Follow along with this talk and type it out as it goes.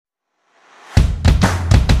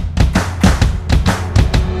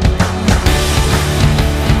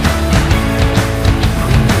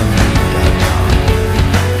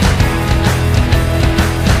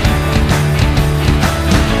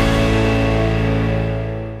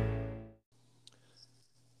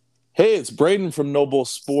Hey, it's Braden from Noble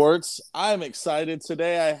Sports. I'm excited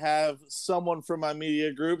today. I have someone from my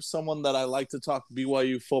media group, someone that I like to talk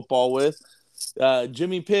BYU football with,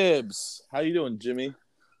 Jimmy Pibbs. How you doing, Jimmy?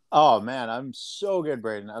 Oh man, I'm so good,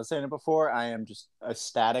 Braden. I was saying it before. I am just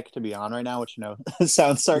ecstatic to be on right now, which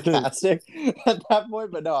sounds sarcastic at that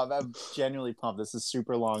point, but no, I'm genuinely pumped. This is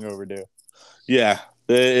super long overdue. Yeah,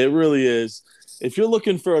 it really is. If you're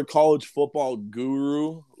looking for a college football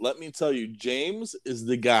guru, let me tell you, James is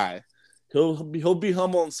the guy. He'll be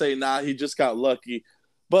humble and say, "Nah, he just got lucky."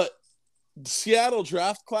 But Seattle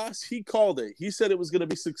draft class, he called it. He said it was going to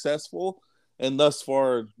be successful, and thus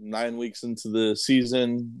far, 9 weeks into the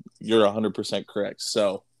season, you're 100% correct.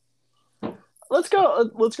 So, Let's go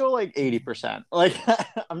like 80%. Like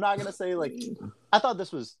I'm not gonna say like I thought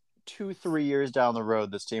this was 2-3 years down the road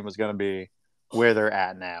this team was gonna be where they're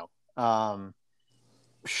at now.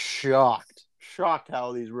 Shocked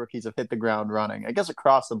how these rookies have hit the ground running. I guess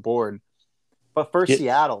across the board. But for yeah,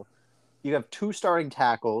 Seattle, you have two starting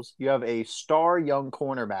tackles. You have a star young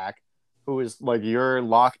cornerback who is like your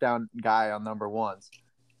lockdown guy on number ones.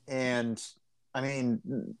 And I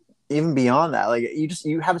mean, even beyond that, like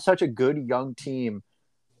you have such a good young team.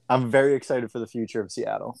 I'm very excited for the future of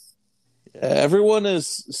Seattle. everyone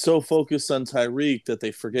is so focused on Tyreek that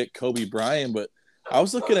they forget Kobe Bryant. But I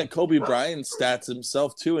was looking at Kobe Bryant's stats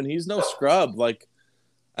himself, too, and he's no scrub. Like,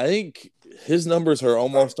 I think his numbers are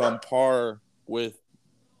almost on par with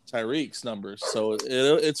Tyreek's numbers. So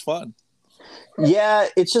it's fun. Yeah,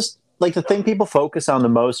 it's just like the thing people focus on the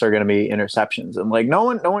most are going to be interceptions, and like no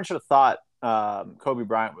one should have thought Kobe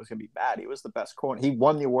Bryant was going to be bad. He was the best corner. He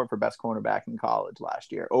won the award for best cornerback in college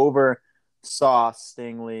last year over Sauce,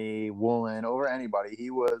 Stingley, Woolen, over anybody. He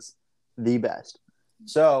was the best.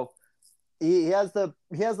 So he has the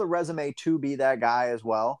resume to be that guy as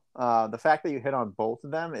well. The fact that you hit on both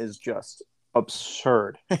of them is just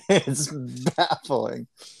absurd. It's baffling.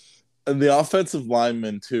 And the offensive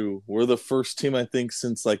linemen, too, we're the first team, I think,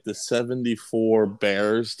 since like the 74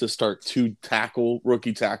 Bears to start two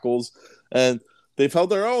rookie tackles. And they've held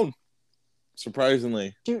their own,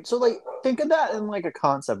 surprisingly. Dude, so like think of that in like a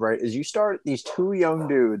concept, right? Is you start these two young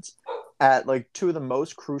dudes at like two of the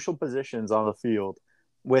most crucial positions on the field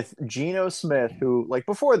with Geno Smith, who like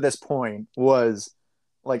before this point was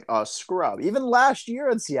like a scrub. Even last year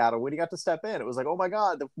in Seattle, when he got to step in, it was like, oh my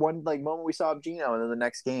god, the one like moment we saw of Geno, and then the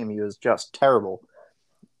next game he was just terrible.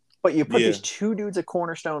 But you put Yeah. these two dudes at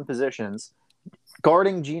cornerstone positions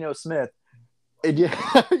guarding Geno Smith, and you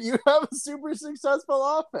have a super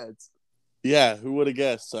successful offense. Yeah, who would have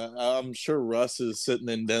guessed? I'm sure Russ is sitting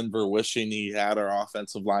in Denver wishing he had our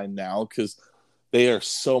offensive line now because they are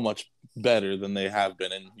so much better than they have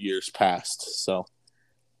been in years past. So,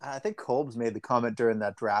 I think Kolb's made the comment during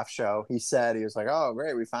that draft show. He said he was like, "Oh,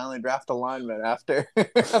 great, we finally draft a lineman after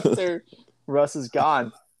after Russ is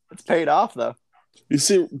gone." It's paid off though. you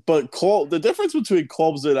see, but the difference between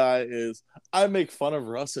Kolb's and I is I make fun of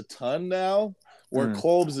Russ a ton now, where Mm.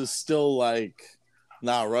 Kolb's is still like,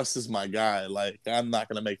 nah, Russ is my guy. Like, I'm not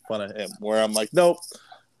going to make fun of him. Where I'm like, nope,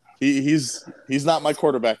 he's not my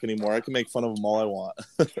quarterback anymore. I can make fun of him all I want.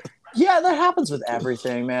 Yeah, that happens with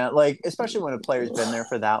everything, man. Like, especially when a player's been there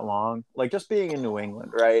for that long. Like, just being in New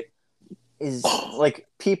England, right? Is like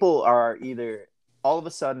people are either all of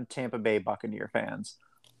a sudden Tampa Bay Buccaneer fans,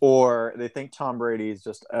 or they think Tom Brady is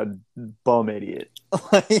just a bum idiot.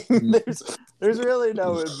 Like, there's really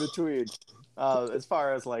no in between as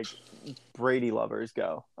far as like Brady lovers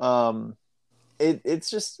go. It's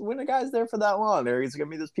just when a guy's there for that long, there's gonna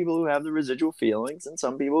be those people who have the residual feelings, and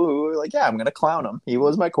some people who are like, "Yeah, I'm gonna clown him. He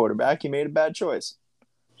was my quarterback. He made a bad choice."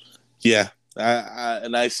 Yeah,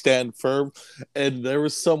 and I stand firm. And there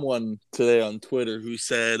was someone today on Twitter who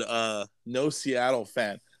said, "No Seattle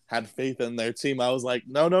fan had faith in their team." I was like,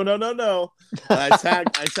 "No, no, no, no, no." And I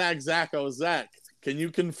tagged Zach. I was Zach. Can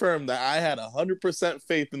you confirm that I had 100%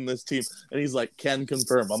 faith in this team? And he's like, "Can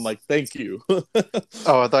confirm." I'm like, "Thank you."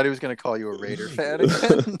 Oh, I thought he was gonna call you a Raider fan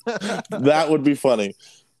again. That would be funny.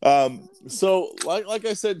 So like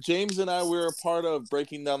I said, James and I we're a part of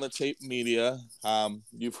Breaking Down the Tape Media.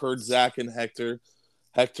 You've heard Zach and Hector.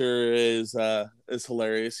 Hector is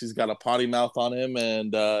hilarious. He's got a potty mouth on him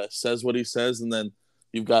and says what he says, and then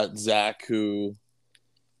you've got Zach, who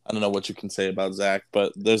I don't know what you can say about Zach,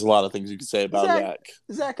 but there's a lot of things you can say about Zach Zach.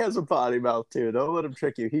 Zach has a potty mouth too. Don't let him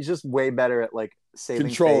trick you. He's just way better at like saving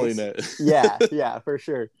Controlling face. it. Yeah, for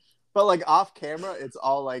sure. But like off camera, it's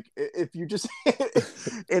all like if you just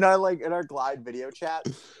in our glide video chat,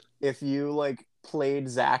 if you like played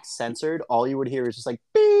Zach censored, all you would hear is just like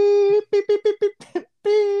beep beep beep beep beep beep.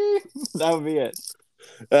 Beep. That would be it.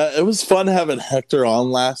 It was fun having Hector on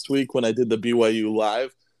last week when I did the BYU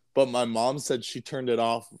live but my mom said she turned it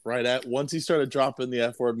off right at once he started dropping the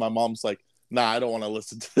F word. My mom's like, nah, I don't want to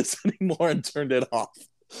listen to this anymore, and turned it off.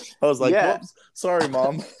 I was like, Yeah. whoops, sorry,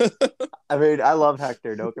 Mom. I mean, I love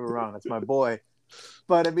Hector. Don't get me wrong, that's my boy.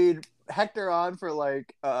 But I mean, Hector on for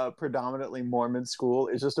like a predominantly Mormon school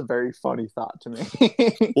is just a very funny thought to me.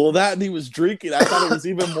 Well, that and he was drinking. I thought it was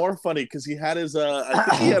even more funny because he had his I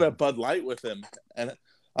think he had a Bud Light with him, and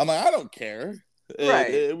I'm like, I don't care.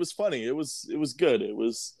 Right. It was funny. It was good.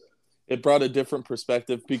 It brought a different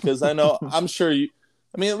perspective because I'm sure you.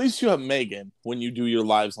 I mean, at least you have Megan when you do your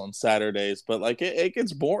lives on Saturdays, but like it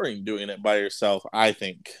gets boring doing it by yourself, I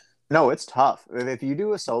think. No, it's tough. If you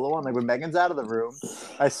do a solo one, like when Megan's out of the room,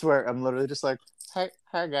 I swear I'm literally just like,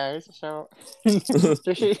 hi guys. So this is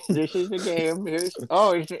the game.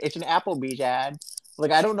 It's an Applebee's ad.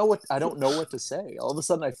 Like I don't know what to say. All of a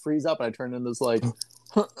sudden I freeze up and I turn into this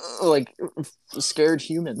like scared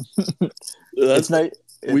human. It's nice.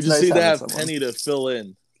 We just nice need to have someone. Penny to fill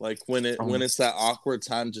in. Like when it's that awkward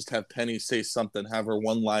time, just have Penny say something, have her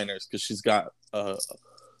one-liners because she's got a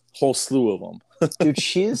whole slew of them. Dude,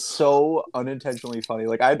 she's so unintentionally funny.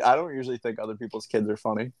 Like I don't usually think other people's kids are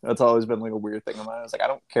funny. That's always been like a weird thing of mine. I was like, I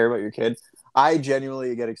don't care about your kid. I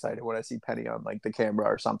genuinely get excited when I see Penny on like the camera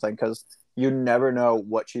or something because you never know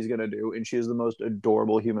what she's gonna do, and she is the most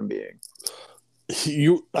adorable human being.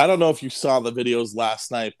 I don't know if you saw the videos last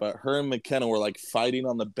night, but her and McKenna were like fighting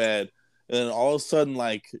on the bed, and then all of a sudden,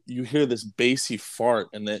 like you hear this bassy fart,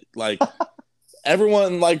 and it like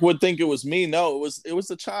everyone like would think it was me. No, it was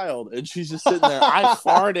the child, and she's just sitting there. I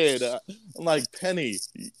farted. I'm like, Penny,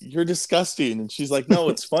 you're disgusting, and she's like, no,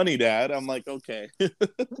 it's funny, Dad. I'm like, okay.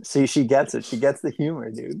 See, she gets it. She gets the humor,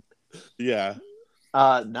 dude. Yeah.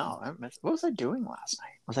 No, what was I doing last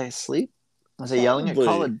night? Was I asleep? Was I yelling at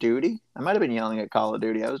Call of Duty? I might have been yelling at Call of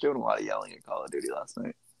Duty. I was doing a lot of yelling at Call of Duty last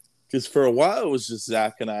night. Because for a while it was just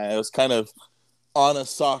Zach and I. I was kind of on a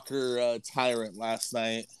soccer tyrant last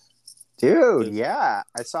night. Dude, yeah.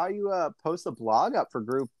 I saw you post a blog up for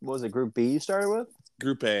Group B you started with?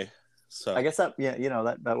 Group A. So I guess that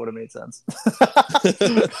would have made sense.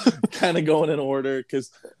 Kind of going in order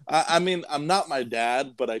because I mean I'm not my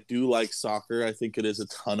dad, but I do like soccer. I think it is a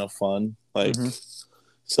ton of fun. Like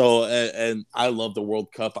so, and I love the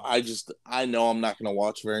World Cup. I know I'm not going to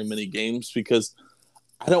watch very many games because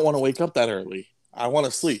I don't want to wake up that early. I want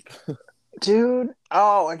to sleep. Dude,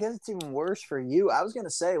 I guess it's even worse for you. I was going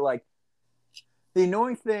to say like the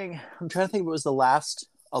annoying thing. I'm trying to think if it was the last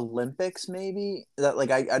Olympics maybe that like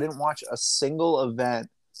I didn't watch a single event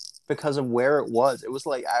because of where it was. It was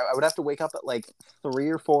like I would have to wake up at like 3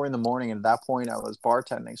 or 4 in the morning, and at that point I was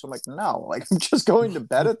bartending, so I'm like, no, like I'm just going to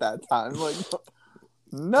bed at that time. Like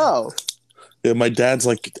no. Yeah, my dad's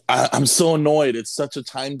like, I'm so annoyed, it's such a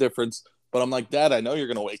time difference, but I'm like, Dad, I know you're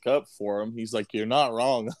gonna wake up for him. He's like, you're not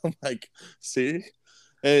wrong. I'm like, see.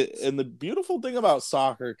 And the beautiful thing about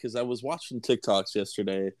soccer, because I was watching TikToks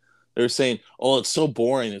yesterday, they were saying, oh, it's so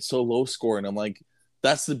boring, it's so low scoring. I'm like,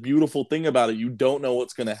 that's the beautiful thing about it. You don't know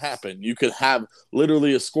what's going to happen. You could have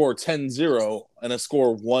literally a score 10-0 and a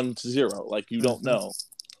score 1-0. Like, you don't know.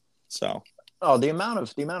 So. Oh, the amount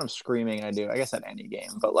of screaming I do, I guess at any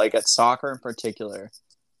game, but like at soccer in particular,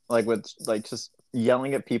 like with like just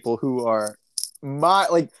yelling at people who are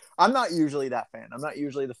I'm not usually that fan. I'm not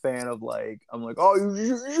usually the fan of like, I'm like, oh,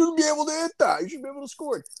 you should be able to hit that. You should be able to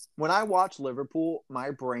score it. When I watch Liverpool, my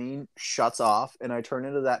brain shuts off and I turn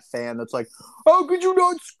into that fan that's like, how could you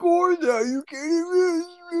not score that? You can't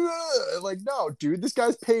even. Like, no, dude, this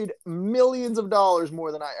guy's paid millions of dollars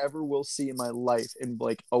more than I ever will see in my life in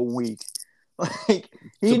like a week. Like,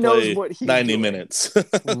 he knows what he's 90 doing. minutes.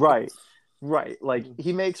 Right. Like,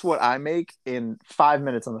 he makes what I make in 5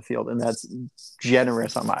 minutes on the field, and that's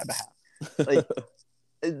generous on my behalf. Like,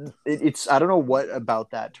 it's I don't know what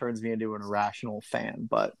about that turns me into an irrational fan,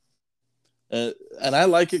 but and I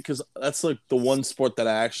like it because that's like the one sport that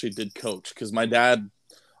I actually did coach. Because my dad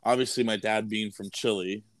being from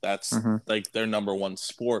Chile, that's like their number one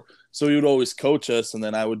sport. So he would always coach us, and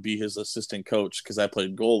then I would be his assistant coach because I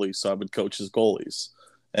played goalie, so I would coach his goalies.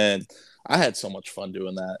 And I had so much fun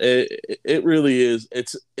doing that. It really is.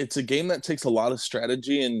 It's a game that takes a lot of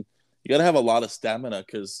strategy, and you got to have a lot of stamina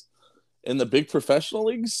because in the big professional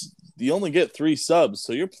leagues, you only get 3 subs,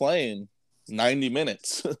 so you're playing 90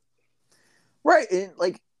 minutes. Right. And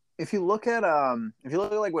like if you look at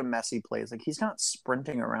like when Messi plays, like he's not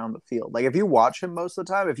sprinting around the field. Like if you watch him most of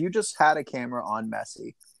the time, if you just had a camera on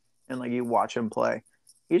Messi and like you watch him play,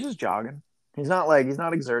 he's just jogging. He's not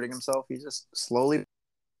exerting himself. He's just slowly.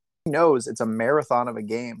 He knows it's a marathon of a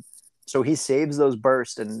game, so he saves those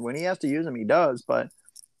bursts, and when he has to use them, he does. But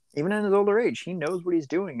even in his older age, he knows what he's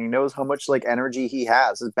doing. He knows how much like energy he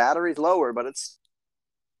has. His battery's lower, but it's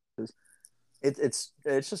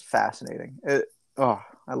just fascinating.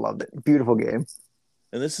 I loved it. Beautiful game.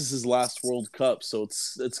 And this is his last World Cup, so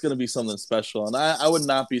it's going to be something special. And I would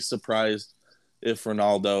not be surprised if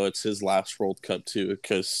Ronaldo, it's his last World Cup too,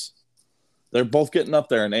 because they're both getting up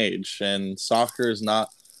there in age, and soccer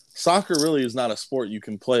really is not a sport you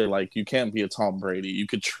can play. Like, you can't be a Tom Brady. You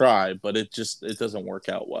could try, but it doesn't work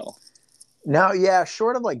out well. Now, yeah,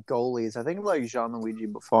 short of like goalies, I think like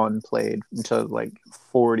Gianluigi Buffon played until like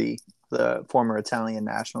 40, the former Italian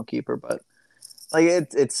national keeper, but like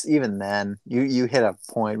it's even then you hit a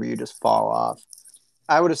point where you just fall off.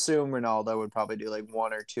 I would assume Ronaldo would probably do like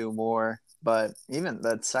one or two more, but even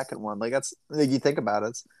that second one, like that's like you think about it,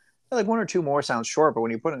 it's like one or two more sounds short, but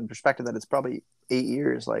when you put it in perspective that it's probably 8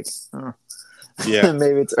 years, like Yeah,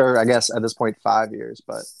 maybe it's, or I guess at this point 5 years,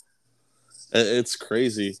 but it's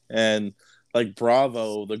crazy. And like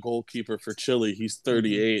Bravo, the goalkeeper for Chile, he's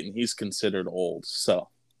 38 and he's considered old. So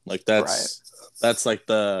like that's like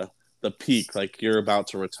the peak. Like, you're about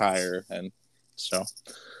to retire, and so.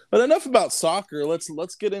 But enough about soccer.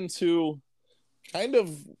 Let's get into kind of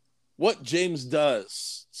what James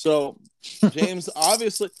does. So, James,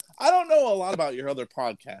 obviously, I don't know a lot about your other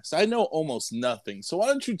podcasts. I know almost nothing. So why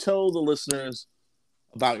don't you tell the listeners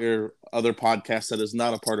about your other podcast that is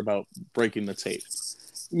not a part about Breaking the Tape?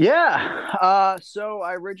 yeah. So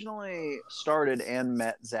I originally started and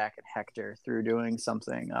met Zach and Hector through doing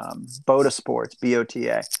something, Bota Sports,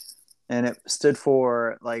 BOTA, and it stood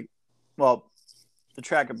for like, well, to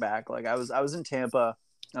track it back, like I was in Tampa,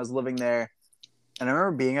 I was living there, and I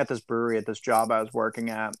remember being at this brewery at this job I was working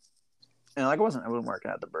at, and like I wasn't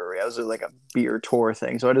working at the brewery, I was at like a beer tour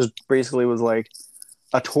thing, so I just basically was like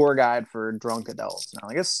a tour guide for drunk adults. And I'm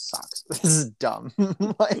like, this sucks. This is dumb.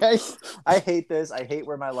 Like I hate this. I hate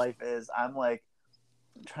where my life is. I'm like,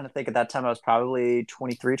 I'm trying to think, at that time I was probably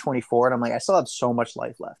 23, 24, and I'm like, I still have so much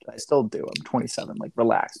life left. I still do. I'm 27, like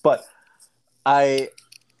relax. But I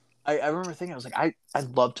remember thinking, I was like, I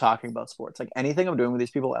love talking about sports. Like anything I'm doing with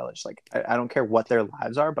these people, I don't care what their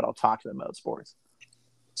lives are, but I'll talk to them about sports.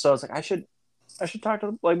 So I was like, I should talk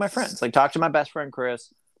to like my friends, like talk to my best friend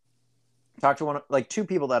Chris, talk to like two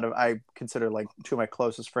people that I consider like two of my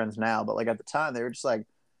closest friends now, but like at the time they were just like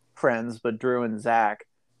friends, but Drew and Zach,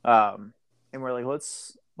 and we're like,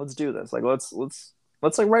 let's do this, like let's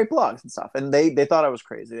like write blogs and stuff, and they thought I was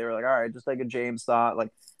crazy. They were like, all right, just like a James thought, like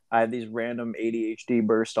I have these random ADHD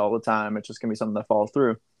bursts all the time. It's just gonna be something that falls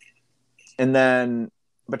through. And then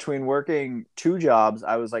between working two jobs,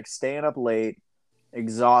 I was like staying up late,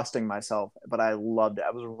 exhausting myself, but I loved it.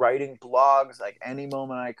 I was writing blogs like any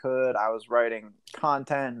moment I could. I was writing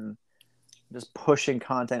content and just pushing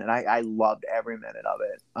content, and I loved every minute of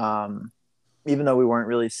it. Even though we weren't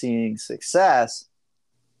really seeing success,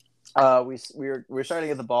 we were starting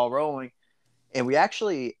to get the ball rolling, and we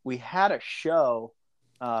had a show.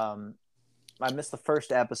 I missed the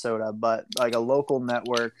first episode of, but like a local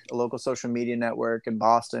network, a local social media network in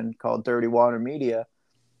Boston called Dirty Water Media.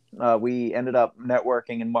 We ended up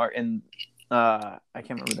networking in I can't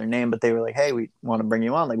remember their name, but they were like, hey, we want to bring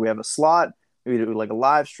you on. Like, we have a slot. We do like a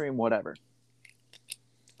live stream, whatever.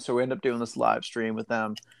 So we ended up doing this live stream with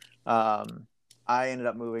them. I ended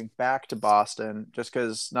up moving back to Boston just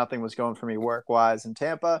because nothing was going for me work-wise in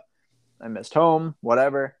Tampa. I missed home,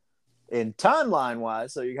 whatever. In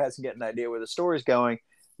timeline-wise, so you guys can get an idea where the story's going,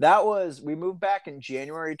 we moved back in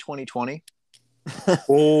January 2020.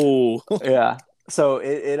 Oh, yeah. So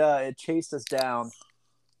it chased us down.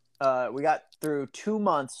 We got through 2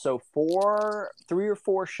 months, so 3 or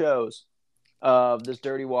 4 shows of this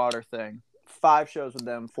Dirty Water thing. 5 shows with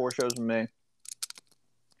them, 4 shows with me,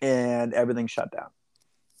 and everything shut down.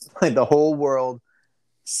 Like the whole world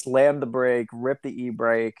slammed the brake, ripped the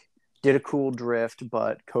e-brake, did a cool drift,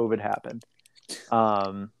 but COVID happened.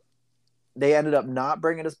 They ended up not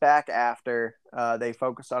bringing us back after. They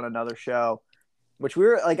focused on another show, which we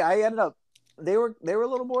were like, they were a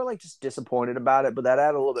little more like just disappointed about it, but that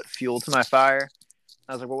added a little bit fuel to my fire.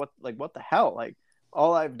 I was like, well, what the hell? Like,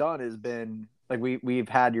 all I've done has been like, we've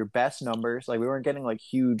had your best numbers. Like, we weren't getting like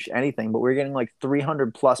huge anything, but we were getting like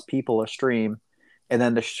 300 plus people a stream. And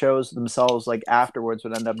then the shows themselves, like afterwards,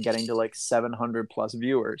 would end up getting to like 700 plus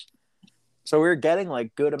viewers. So we were getting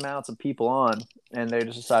like good amounts of people on, and they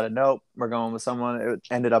just decided, nope, we're going with someone. It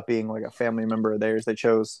ended up being like a family member of theirs. They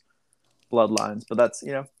chose Bloodlines, but that's,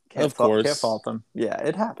 can't fault them. Yeah,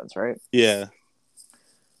 it happens, right? Yeah.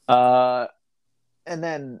 And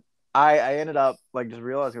then I ended up like just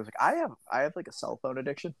realizing, I was like, I have like a cell phone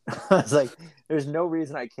addiction. I was like, there's no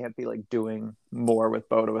reason I can't be like doing more with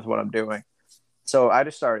Bota with what I'm doing. So I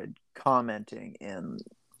just started commenting and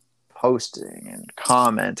posting and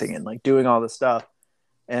commenting and like doing all this stuff,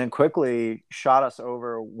 and quickly shot us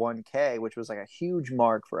over 1K, which was like a huge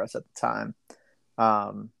mark for us at the time.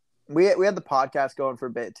 Um, we had the podcast going for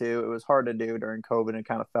a bit too. It was hard to do during COVID and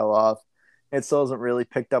kind of fell off. It still hasn't really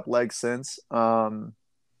picked up legs since.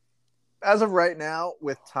 As of right now,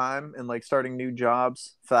 with time and like starting new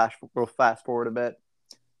jobs, we'll fast forward a bit.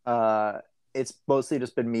 Uh, it's mostly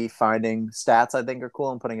just been me finding stats I think are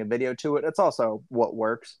cool and putting a video to it. It's also what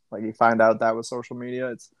works. Like you find out that with social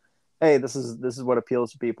media, it's hey, this is what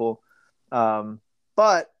appeals to people.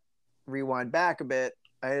 But rewind back a bit,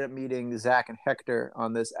 I ended up meeting Zach and Hector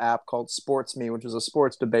on this app called Sports Me, which is a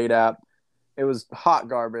sports debate app. It was hot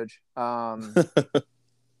garbage. But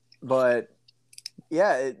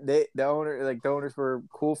yeah, the owners were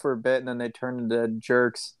cool for a bit, and then they turned into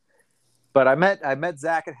jerks. But I met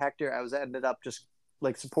Zach and Hector. Ended up just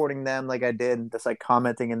like supporting them like I did, just like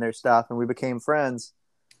commenting in their stuff, and we became friends.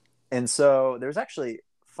 And so there's actually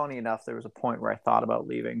funny enough, there was a point where I thought about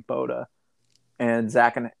leaving Boda, and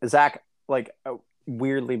Zach like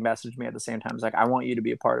weirdly messaged me at the same time. He's like, I want you to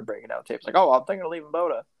be a part of Breaking Down Tapes. Like, oh, I'm thinking of leaving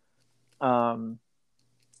Boda.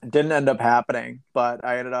 It didn't end up happening, but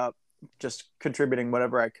I ended up just contributing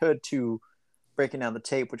whatever I could to Breaking Down the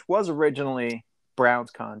Tape, which was originally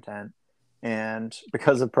Browns content. And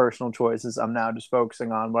because of personal choices, I'm now just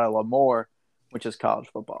focusing on what I love more, which is college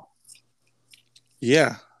football.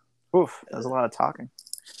 Yeah. Oof, that was a lot of talking.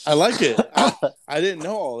 I like it. I didn't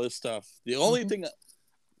know all this stuff. The only thing,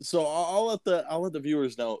 so I'll let the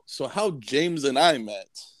viewers know. So how James and I met.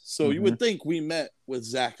 So you would think we met with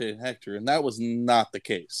Zach and Hector, and that was not the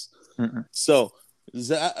case. So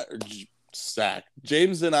Zach,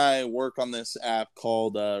 James and I work on this app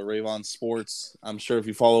called Ravon Sports. I'm sure if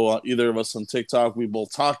you follow either of us on TikTok, we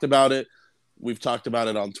both talked about it. We've talked about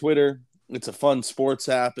it on Twitter. It's a fun sports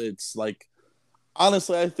app. It's like,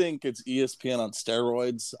 honestly, I think it's ESPN on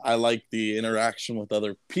steroids. I like the interaction with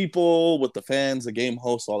other people, with the fans, the game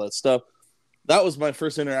hosts, all that stuff. That was my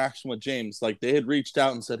first interaction with James. Like, they had reached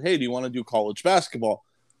out and said, hey, do you want to do college basketball?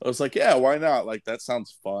 I was like, yeah, why not? Like, that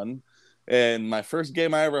sounds fun. And my first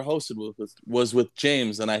game I ever hosted was with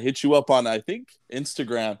James, and I hit you up on, I think,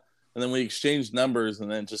 Instagram, and then we exchanged numbers,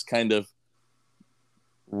 and then just kind of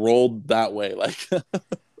rolled that way. Like,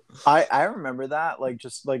 I remember that, like,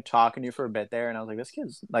 just like talking to you for a bit there, and I was like, this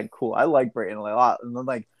kid's like cool. I like Brayton a lot, and then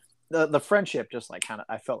like the friendship just like kind of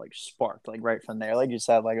I felt like sparked like right from there. Like you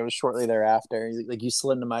said, like it was shortly thereafter. Like you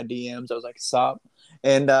slid into my DMs. I was like, stop,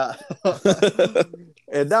 and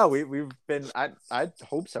and no, we've been. I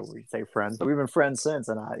hope so. We say friends, but we've been friends since,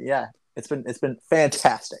 and yeah, it's been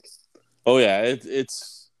fantastic. oh yeah,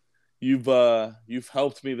 it's you've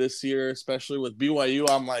helped me this year, especially with BYU.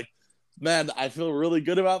 I'm like, man, I feel really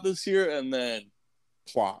good about this year, and then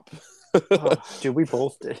plop. Oh, dude, we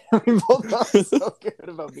both did. We both felt so good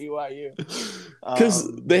about BYU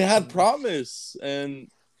because they had promise, and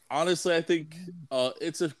honestly, I think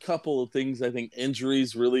it's a couple of things. I think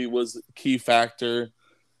injuries really was a key factor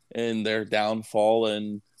in their downfall,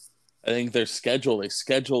 and I think their schedule. They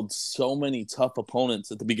scheduled so many tough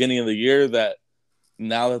opponents at the beginning of the year that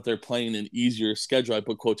now that they're playing an easier schedule, I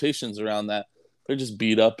put quotations around that, they're just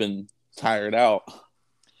beat up and tired out.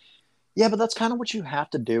 Yeah, but that's kind of what you have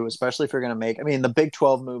to do, especially if you're going to make. I mean, the Big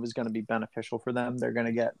 12 move is going to be beneficial for them. They're going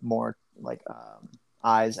to get more like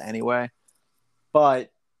eyes anyway.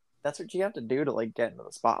 But that's what you have to do to like get into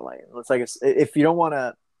the spotlight. It's like if you don't want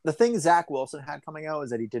to. The thing Zach Wilson had coming out is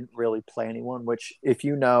that he didn't really play anyone. Which, if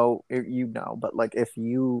you know, you know. But like, if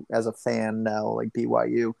you as a fan know, like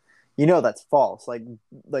BYU, you know that's false. Like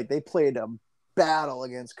they played a battle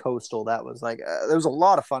against Coastal that was like there was a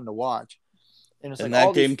lot of fun to watch. And like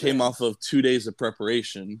that game came off of 2 days of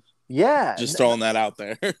preparation. Yeah, just throwing that out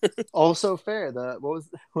there. Also fair. What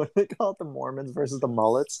do they call it? The Mormons versus the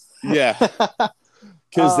Mullets. Yeah,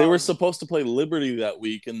 because they were supposed to play Liberty that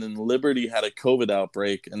week, and then Liberty had a COVID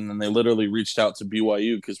outbreak, and then they literally reached out to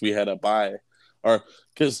BYU because we had a bye, or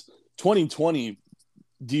because 2020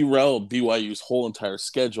 derailed BYU's whole entire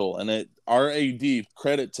schedule, and our AD,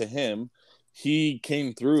 credit to him, he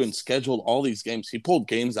came through and scheduled all these games. He pulled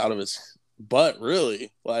games out of his butt,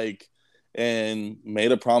 really, like, and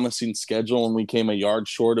made a promising schedule, and we came a yard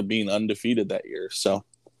short of being undefeated that year. So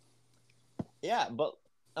yeah, but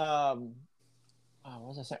what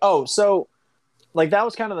was I saying? Oh, so like that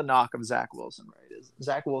was kind of the knock of Zach Wilson, right? Is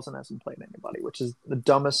Zach Wilson hasn't played anybody, which is the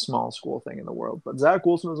dumbest small school thing in the world. But Zach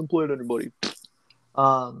Wilson hasn't played anybody.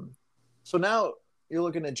 So now you're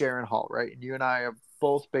looking at Jaren Hall, right? And you and I are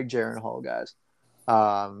both big Jaren Hall guys.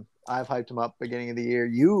 I've hyped him up beginning of the year.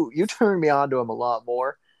 You turned me on to him a lot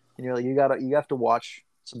more. and you're like, you have to watch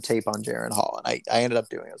some tape on Jaron Hall, and I ended up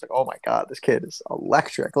doing it. I was like, oh my god, this kid is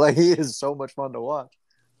electric. Like he is so much fun to watch.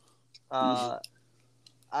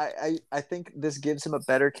 I think this gives him a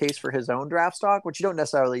better case for his own draft stock, which you don't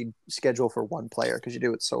necessarily schedule for one player because you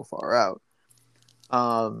do it so far out.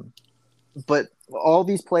 But all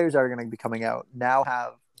these players that are going to be coming out now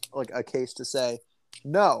have like a case to say,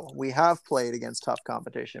 no, we have played against tough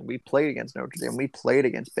competition. We played against Notre Dame. We played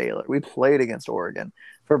against Baylor. We played against Oregon.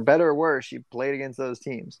 For better or worse, you played against those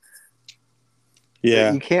teams.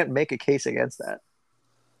 Yeah. You can't make a case against that.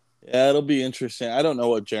 Yeah, it'll be interesting. I don't know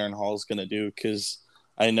what Jaron Hall is going to do because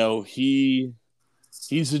I know he's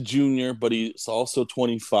a junior, but he's also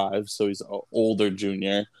 25, so he's an older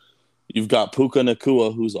junior. You've got Puka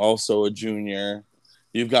Nacua, who's also a junior.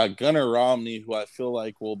 You've got Gunnar Romney, who I feel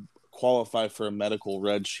like will qualify for a medical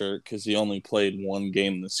red shirt because he only played one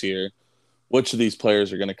game this year. Which of these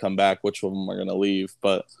players are going to come back? Which of them are going to leave?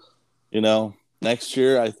 But, next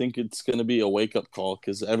year I think it's going to be a wake-up call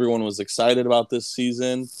because everyone was excited about this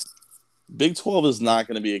season. Big 12 is not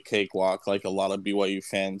going to be a cakewalk like a lot of BYU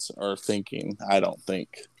fans are thinking, I don't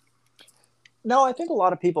think. No, I think a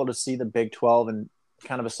lot of people just see the Big 12 and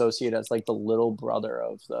kind of associate as like the little brother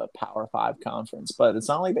of the Power 5 conference, but it's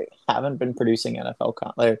not like they haven't been producing NFL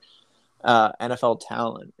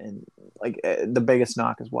talent, and like the biggest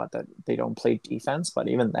knock is that they don't play defense. But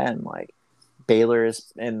even then, like Baylor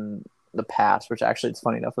is in the past, which actually it's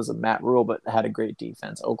funny enough was a Matt Rule, but had a great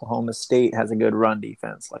defense. Oklahoma State has a good run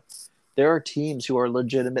defense. Like there are teams who are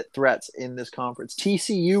legitimate threats in this conference.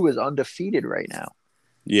 TCU is undefeated right now.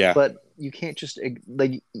 Yeah, but you can't just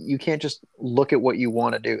look at what you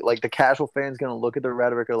want to do. Like the casual fan's going to look at the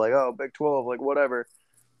rhetoric of like, oh, Big 12, like whatever.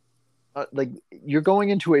 Like you're going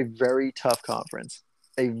into a very tough conference,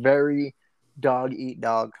 a very dog eat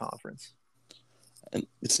dog conference. And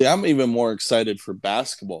see, I'm even more excited for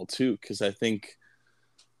basketball too because I think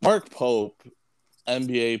Mark Pope,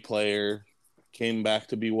 NBA player, came back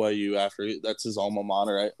to BYU after that's his alma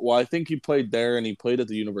mater. I think he played there and he played at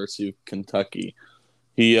the University of Kentucky.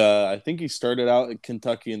 I think he started out at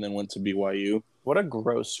Kentucky and then went to BYU. What a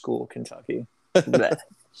gross school, Kentucky.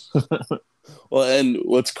 Well, and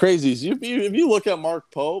what's crazy is if you look at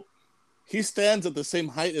Mark Pope, he stands at the same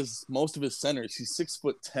height as most of his centers. He's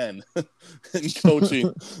 6'10" in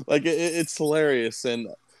coaching. Like it's hilarious, and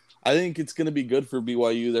I think it's going to be good for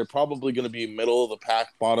BYU. They're probably going to be middle of the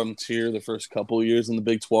pack, bottom tier the first couple of years in the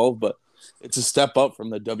Big 12, but it's a step up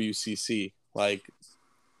from the WCC. Like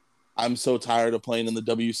I'm so tired of playing in the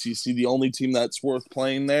WCC. The only team that's worth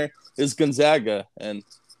playing there is Gonzaga, and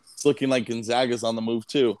it's looking like Gonzaga's on the move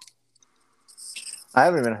too. I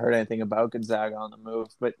haven't even heard anything about Gonzaga on the move,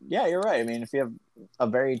 but yeah, you're right. I mean, if you have a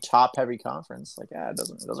very top-heavy conference, like it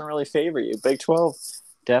doesn't really favor you. Big 12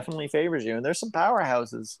 definitely favors you, and there's some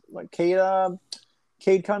powerhouses like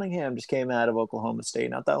Cade Cunningham just came out of Oklahoma State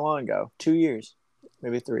not that long ago. 2 years,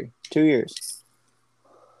 maybe 3. 2 years.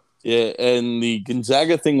 Yeah, and the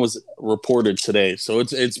Gonzaga thing was reported today, so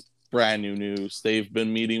it's brand new news. They've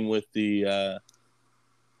been meeting with the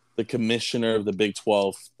commissioner of the Big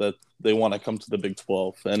 12 that they want to come to the Big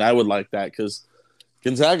 12, and I would like that because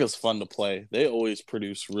Gonzaga's fun to play. They always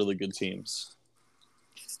produce really good teams.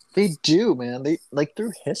 They do, man. They like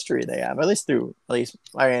through history they have, through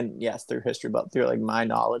history, but through like my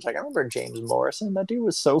knowledge. Like I remember James Morrison. That dude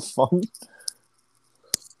was so fun.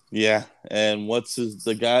 Yeah, and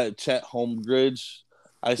the guy Chet Holmgren?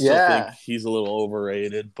 I still think he's a little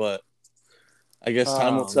overrated, but I guess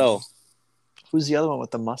time will tell. Who's the other one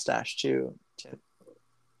with the mustache too?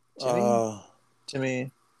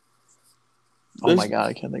 Jimmy. Oh my god,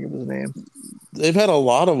 I can't think of his name. They've had a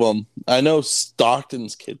lot of them. I know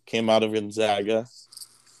Stockton's kid came out of Gonzaga.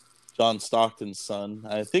 John Stockton's son.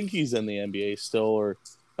 I think he's in the NBA still, or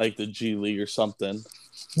like the G League or something.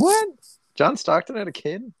 What? John Stockton had a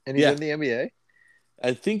kid, and he's in the NBA?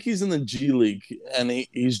 I think he's in the G League, and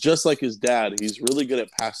he's just like his dad. He's really good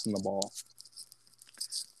at passing the ball.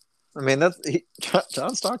 I mean,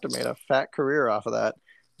 John Stockton made a fat career off of that.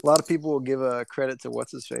 A lot of people will give credit to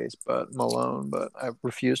what's-his-face, but Malone, but I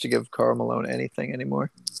refuse to give Karl Malone anything anymore.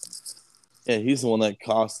 Yeah, he's the one that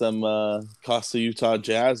cost the Utah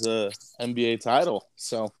Jazz a NBA title.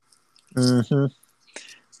 So,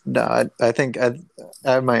 No, I think I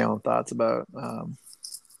have my own thoughts about oh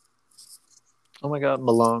my god,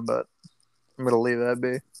 Malone, but I'm gonna leave that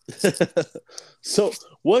be. So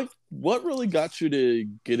what really got you to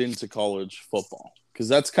get into college football? Because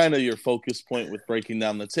that's kind of your focus point with breaking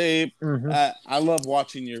down the tape. I love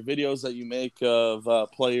watching your videos that you make of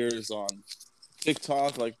players on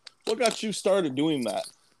TikTok. Like, what got you started doing that?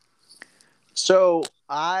 So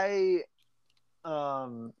I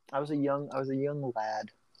I was a young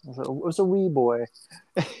lad. I was a wee boy.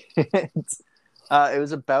 And, it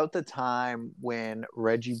was about the time when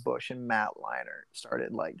Reggie Bush and Matt Leinart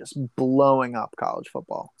started like just blowing up college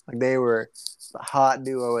football. Like they were the hot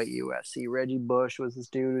duo at USC. Reggie Bush was this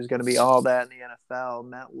dude who's going to be all that in the NFL.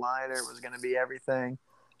 Matt Leinart was going to be everything.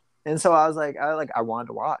 And so I was like, I wanted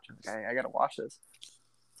to watch. Okay, I got to watch this.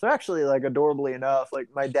 So actually, like adorably enough, like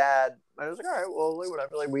my dad, I was like, all right, well, like,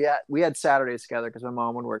 whatever. Like we had Saturdays together because my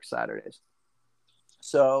mom would work Saturdays.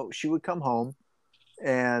 So she would come home,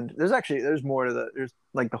 and there's more to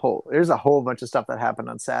there's a whole bunch of stuff that happened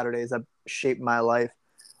on Saturdays that shaped my life.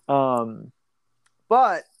 Um,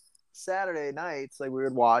 but Saturday nights, like we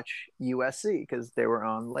would watch USC because they were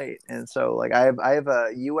on late, and so like I have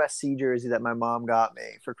a USC jersey that my mom got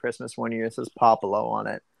me for Christmas one year. It says Popolo on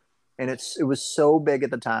it, and it was so big at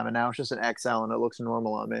the time, and now it's just an XL, and it looks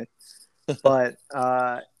normal on me. But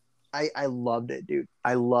I loved it, dude.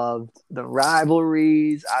 I loved the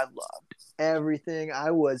rivalries. I loved everything. I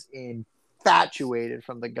was infatuated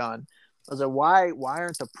from the gun. I was like, why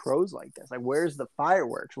aren't the pros like this? Like, where's the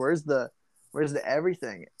fireworks? Where's the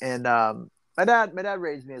everything? And my dad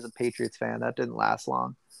raised me as a Patriots fan. That didn't last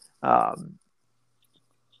long. But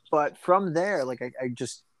from there, like I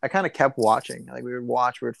kind of kept watching. Like we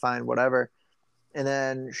would find whatever, and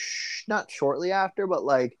then not shortly after, but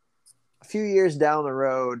like a few years down the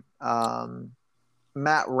road,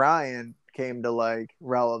 Matt Ryan came to like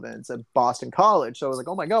relevance at Boston College. So I was like,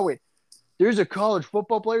 oh my god, wait, there's a college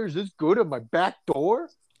football player who's this good at my back door.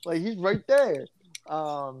 Like he's right there.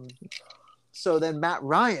 So then Matt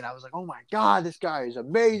Ryan, I was like, oh my God, this guy is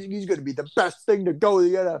amazing. He's going to be the best thing to go to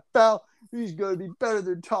the NFL. He's going to be better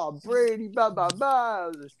than Tom Brady. Blah, blah, blah. I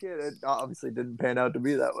was just kidding. It obviously didn't pan out to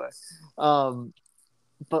be that way.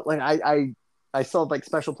 But like I saw like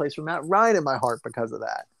special place for Matt Ryan in my heart because of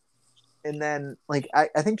that. And then like I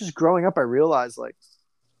think just growing up, I realized like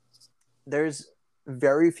there's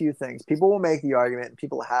very few things. People will make the argument, and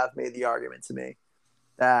people have made the argument to me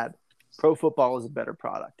that pro football is a better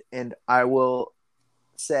product. And I will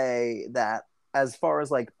say that as far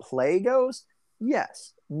as like play goes,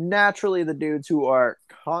 yes, naturally the dudes who are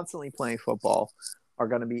constantly playing football are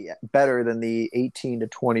going to be better than the 18 to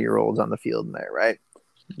 20-year-olds on the field in there, right?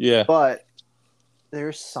 Yeah. But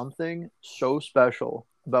there's something so special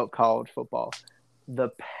about college football. The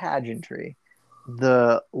pageantry,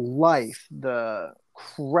 the life, the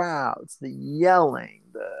crowds, the yelling,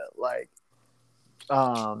 the like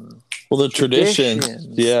well, the tradition.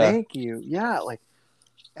 Yeah. Thank you. Yeah, like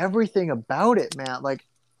everything about it, man. Like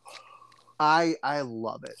I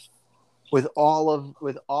love it. With all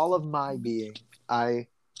of my being, I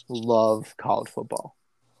love college football.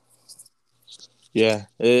 Yeah.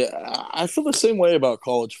 I feel the same way about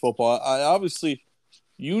college football. I obviously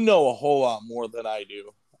you know a whole lot more than I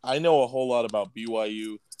do. I know a whole lot about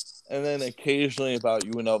BYU and then occasionally about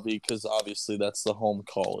UNLV because obviously that's the home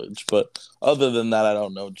college. But other than that, I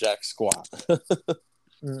don't know jack squat.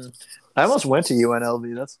 I almost went to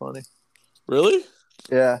UNLV. That's funny. Really?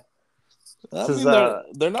 Yeah. I mean,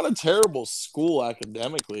 they're not a terrible school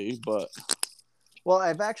academically, but well,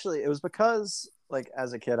 it was because like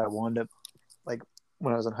as a kid, I wanted to like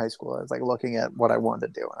when I was in high school, I was like looking at what I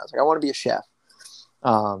wanted to do, and I was like, I want to be a chef.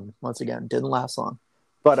 Once again, didn't last long,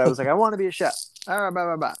 but I was like, I want to be a chef. Blah, blah,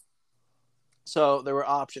 blah, blah. So there were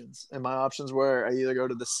options, and my options were I either go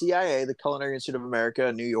to the CIA, the Culinary Institute of America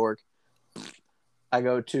in New York. I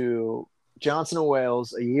go to Johnson &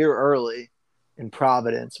 Wales a year early in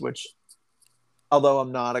Providence, which, although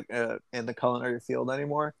I'm not in the culinary field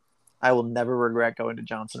anymore, I will never regret going to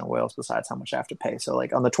Johnson & Wales besides how much I have to pay. So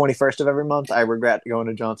like on the 21st of every month, I regret going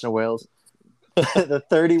to Johnson & Wales. The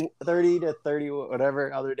 30 to 30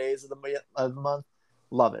 whatever other days of the month,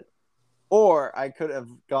 love it. Or I could have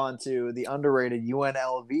gone to the underrated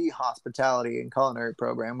UNLV hospitality and culinary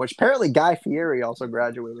program, which apparently Guy Fieri also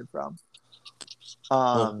graduated from.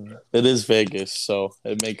 It is Vegas, so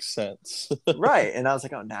it makes sense. Right. And I was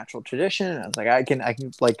like, oh, natural tradition. And I was like, I can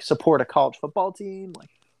like support a college football team. Like,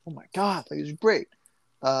 oh my God, like, it was great.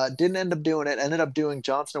 Didn't end up doing it. Ended up doing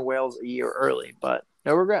Johnson & Wales a year early, but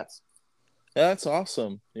no regrets. Yeah, that's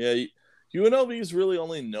awesome. Yeah, UNLV is really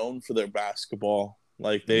only known for their basketball.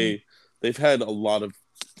 Like they've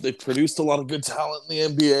produced a lot of good talent in the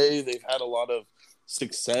NBA. They've had a lot of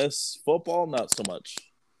success. Football, not so much.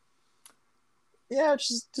 Yeah,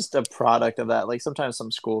 it's just a product of that. Like sometimes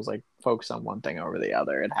some schools like focus on one thing over the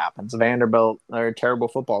other. It happens. Vanderbilt, they're a terrible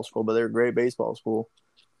football school, but they're a great baseball school.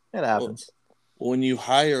 It happens. Well, when you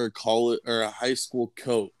hire a college or a high school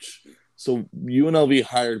coach, so UNLV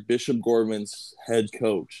hired Bishop Gorman's head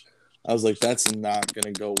coach. I was like, that's not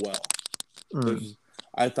going to go well. There's,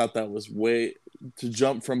 I thought that was way to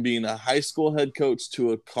jump from being a high school head coach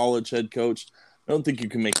to a college head coach. I don't think you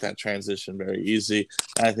can make that transition very easy.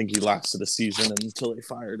 I think he lasted a season until they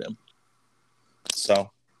fired him.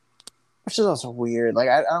 So, which is also weird. Like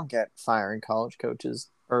I don't get firing college coaches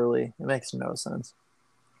early. It makes no sense.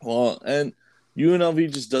 Well, and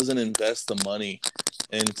UNLV just doesn't invest the money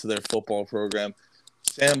into their football program.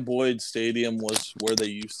 Sam Boyd Stadium was where they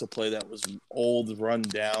used to play. That was old, run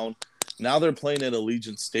down. Now they're playing at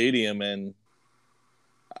Allegiant Stadium, and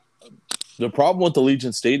the problem with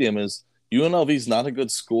Allegiant Stadium is UNLV is not a good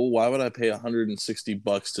school. Why would I pay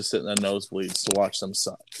 $160 to sit in the nosebleeds to watch them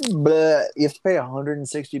suck? But you have to pay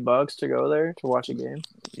 $160 to go there to watch a game.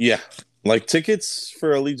 Yeah, like tickets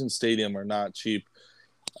for Allegiant Stadium are not cheap.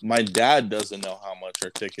 My dad doesn't know how much our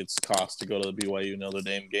tickets cost to go to the BYU Notre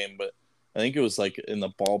Dame game, but I think it was like in the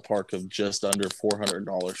ballpark of just under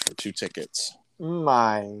 $400 for 2 tickets.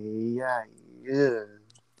 Yeah.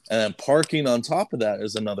 And then parking on top of that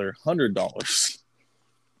is another $100.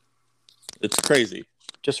 It's crazy.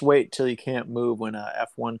 Just wait till you can't move when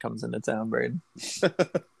F1 comes into town, Braden.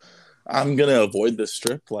 I'm going to avoid the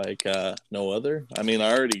strip like no other. I mean,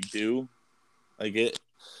 I already do. I get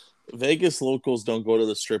Vegas locals don't go to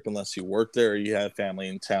the strip unless you work there or you have family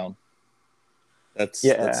in town. That's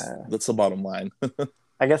the bottom line.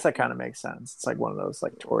 I guess that kind of makes sense. It's like one of those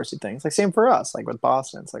like touristy things. Like same for us, like with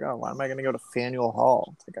Boston. It's like, oh, why am I going to go to Faneuil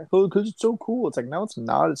Hall? It's like, oh, because it's so cool. It's like, no, it's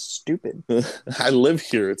not. It's stupid. I live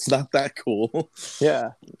here. It's not that cool.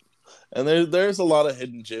 Yeah. And there's a lot of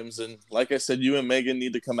hidden gems. And like I said, you and Megan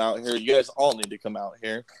need to come out here. You guys all need to come out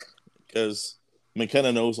here because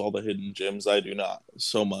McKenna knows all the hidden gems. I do not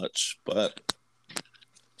so much, but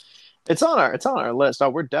it's on our list. Oh,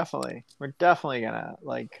 we're definitely gonna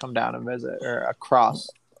like come down and visit or across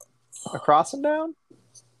and down.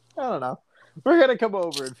 I don't know. We're gonna come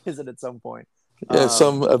over and visit at some point. Yeah,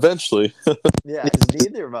 some eventually. Yeah, because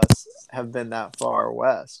neither of us have been that far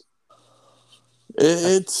west.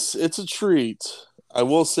 It's a treat. I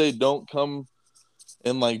will say, don't come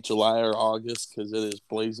in like July or August because it is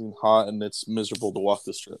blazing hot and it's miserable to walk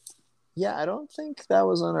the strip. Yeah, I don't think that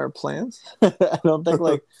was on our plans. I don't think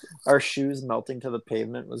like our shoes melting to the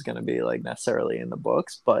pavement was going to be like necessarily in the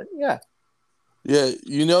books, but yeah. Yeah,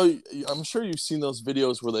 I'm sure you've seen those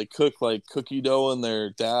videos where they cook like cookie dough in their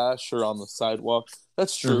dash or on the sidewalk.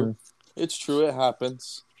 That's true. Mm-hmm. It's true. It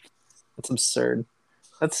happens. It's absurd.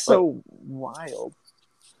 That's so wild.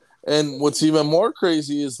 And what's even more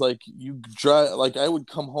crazy is like you drive. Like I would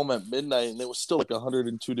come home at midnight and it was still like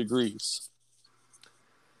 102 degrees.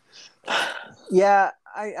 Yeah,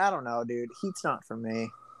 I don't know, dude. Heat's not for me.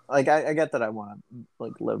 Like I get that I want to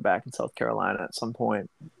like live back in South Carolina at some point,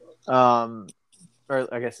 or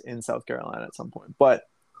I guess in South Carolina at some point. But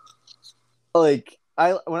like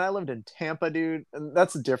when I lived in Tampa, dude, and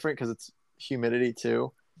that's different because it's humidity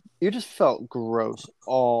too. You just felt gross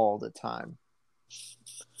all the time.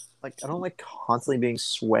 Like I don't like constantly being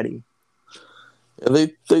sweaty. Yeah,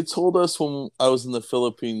 they told us when I was in the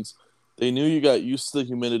Philippines. They knew you got used to the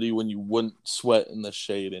humidity when you wouldn't sweat in the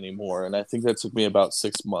shade anymore. And I think that took me about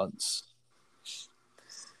 6 months.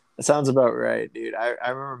 That sounds about right, dude. I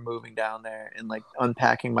remember moving down there and like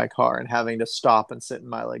unpacking my car and having to stop and sit in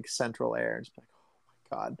my like central air and just be like, oh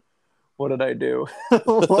my God, what did I do?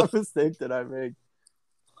 What mistake did I make?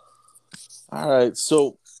 All right.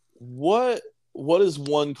 So what is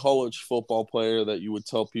one college football player that you would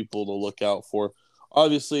tell people to look out for?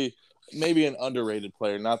 Obviously, maybe an underrated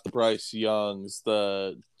player, not the Bryce Youngs,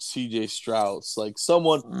 the CJ Strouds, like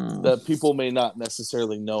someone that people may not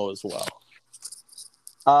necessarily know as well.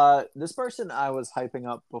 This person I was hyping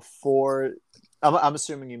up before. I'm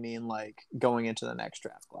assuming you mean like going into the next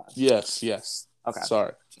draft class. Yes. Okay.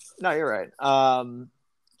 Sorry. No, you're right. I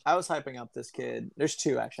was hyping up this kid. There's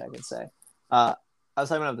two actually I could say. I was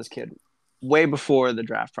hyping up this kid way before the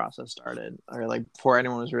draft process started, or like before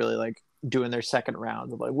anyone was really like doing their second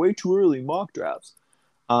round of like way too early mock drafts.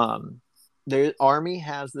 The Army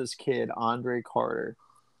has this kid, Andre Carter,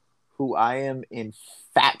 who I am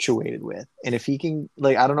infatuated with. And if he can,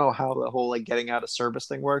 like, I don't know how the whole like getting out of service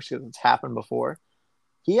thing works because it's happened before.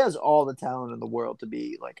 He has all the talent in the world to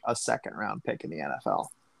be like a second round pick in the NFL.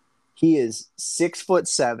 He is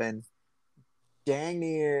 6'7", dang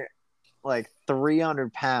near like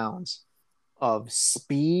 300 pounds of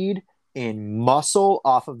speed and muscle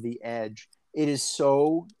off of the edge. It is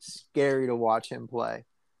so scary to watch him play.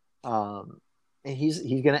 And he's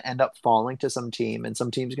going to end up falling to some team, and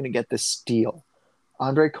some team's going to get this steal.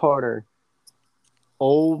 Andre Carter,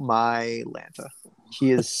 oh my Lanta.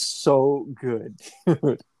 He is so good.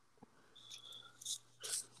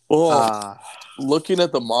 Well, Uh, looking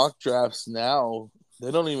at the mock drafts now,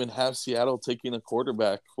 they don't even have Seattle taking a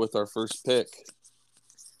quarterback with our first pick.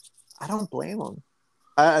 I don't blame them.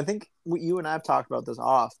 I think you and I have talked about this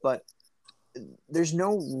off, but there's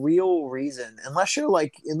no real reason unless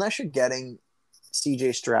you're getting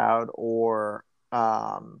C.J. Stroud or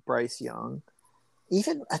Bryce Young.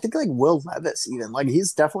 Even I think like Will Levis, even like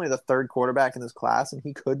he's definitely the third quarterback in this class, and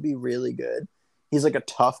he could be really good. He's like a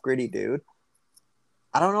tough, gritty dude.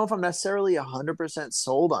 I don't know if I'm necessarily 100%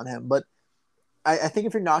 sold on him, but I think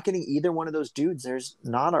if you're not getting either one of those dudes, there's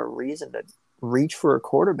not a reason to reach for a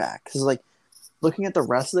quarterback. Because like looking at the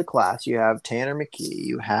rest of the class, you have Tanner McKee,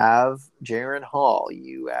 you have Jaron Hall,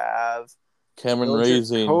 you have Cameron Bill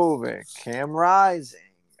Raising. Jurkovec, Cam Rising,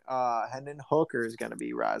 Hendon Hooker is going to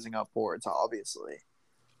be rising upwards, obviously.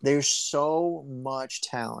 There's so much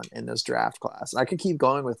talent in this draft class. I could keep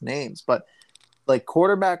going with names, but like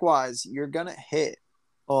quarterback wise, you're gonna hit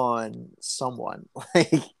on someone.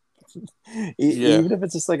 Like Yeah. even if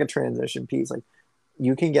it's just like a transition piece, like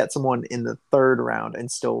you can get someone in the third round and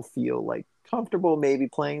still feel like comfortable maybe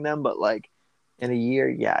playing them, but like in a year,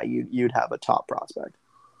 yeah, you'd have a top prospect.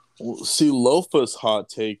 See, Lofa's hot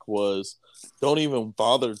take was don't even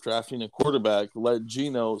bother drafting a quarterback. Let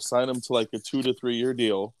Geno sign him to like a 2 to 3 year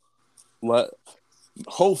deal.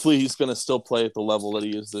 Hopefully he's going to still play at the level that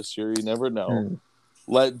he is this year. You never know.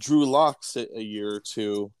 Let Drew Lock sit a year or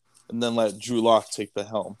two, and then let Drew Lock take the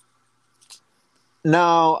helm.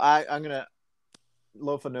 No, I'm gonna.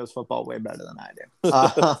 Lofa knows football way better than I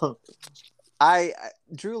do. I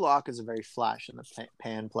Drew Lock is a very flash in the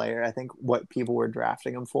pan player. I think what people were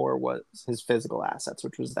drafting him for was his physical assets,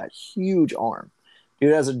 which was that huge arm.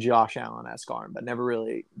 Dude has a Josh Allen-esque arm, but never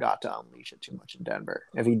really got to unleash it too much in Denver.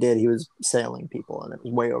 If he did, he was sailing people, and it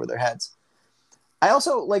was way over their heads. I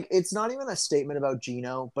also like it's not even a statement about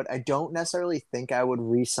Geno, but I don't necessarily think I would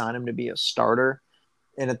re-sign him to be a starter.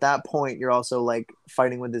 And at that point, you're also like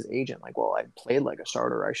fighting with his agent, like, well, I played like a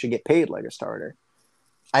starter, I should get paid like a starter.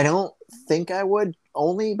 I don't think I would,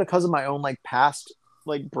 only because of my own like past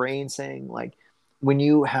like brain saying like when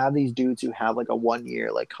you have these dudes who have like a 1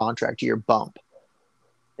 year like contract year bump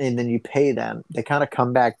and then you pay them, they kind of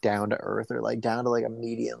come back down to earth or like down to like a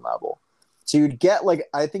median level. So you'd get like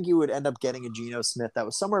I think you would end up getting a Geno Smith that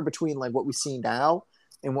was somewhere between like what we see now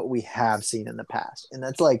and what we have seen in the past. And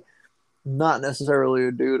that's like not necessarily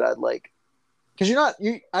a dude I'd like because you're not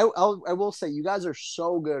you I will say you guys are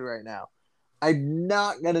so good right now. I'm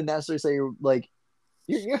not gonna necessarily say you're like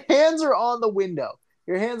your hands are on the window.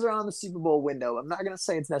 Your hands are on the Super Bowl window. I'm not gonna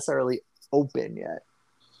say it's necessarily open yet.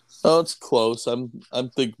 Oh, it's close. I'm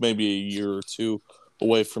think maybe a year or two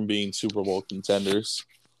away from being Super Bowl contenders.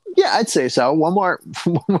 Yeah, I'd say so. One more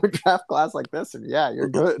one more draft class like this, and yeah, you're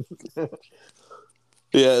good.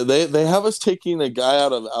 Yeah, they have us taking a guy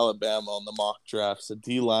out of Alabama on the mock drafts, a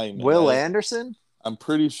D lineman. Will Anderson? I'm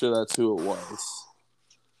pretty sure that's who it was.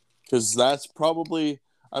 Because that's probably,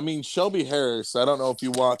 I mean, Shelby Harris. I don't know if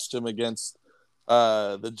you watched him against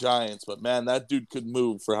the Giants, but man, that dude could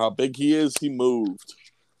move. For how big he is, he moved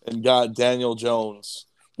and got Daniel Jones.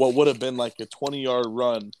 What would have been like a 20-yard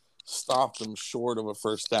run stopped him short of a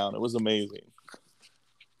first down. It was amazing.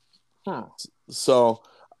 So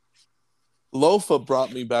Lofa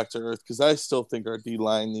brought me back to earth because I still think our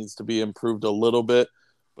D-line needs to be improved a little bit.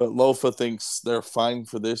 But Lofa thinks they're fine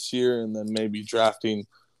for this year and then maybe drafting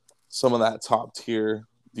some of that top-tier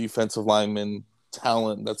defensive lineman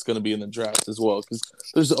talent that's going to be in the draft as well because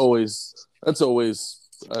that's always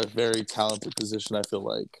a very talented position, I feel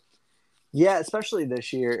like. Yeah, especially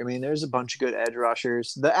this year. I mean, there's a bunch of good edge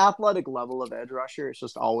rushers. The athletic level of edge rusher is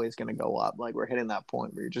just always going to go up. Like we're hitting that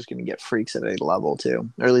point where you're just going to get freaks at a level too,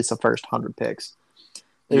 or at least the first 100 picks.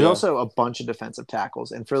 There's also a bunch of defensive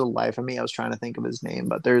tackles, and for the life of me, I was trying to think of his name,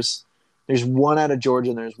 but there's one out of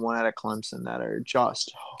Georgia and there's one out of Clemson that are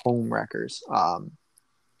just home wreckers that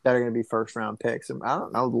are going to be first round picks. And I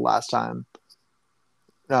don't know the last time.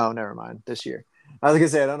 No, never mind. This year. I was gonna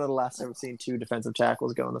say I don't know the last time I've seen two defensive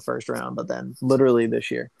tackles go in the first round, but then literally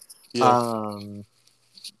this year. Yeah.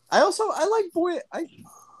 I like Boy.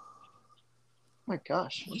 My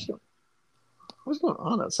gosh, what's going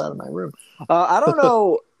on outside of my room? I don't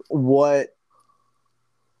know what.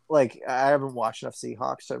 Like I haven't watched enough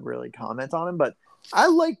Seahawks to really comment on him, but I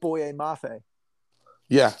like Boye Mafe.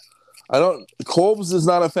 Yeah, Colbs is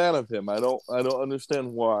not a fan of him. I don't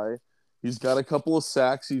understand why. He's got a couple of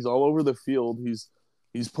sacks. He's all over the field.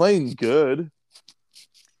 He's playing good.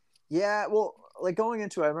 Yeah, well, like going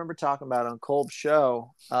into it, I remember talking about on Kolb's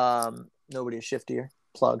show, Nobody is Shiftier,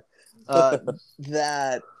 plug,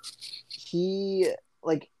 that he,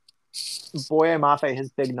 like, Boye Mafe, his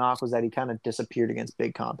big knock was that he kind of disappeared against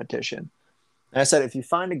big competition. And I said, if you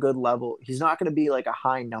find a good level, he's not going to be like a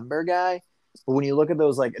high number guy. But when you look at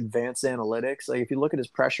those like advanced analytics, like if you look at his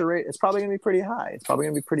pressure rate, it's probably going to be pretty high. It's probably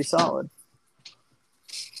going to be pretty solid.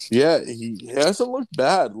 Yeah, he hasn't looked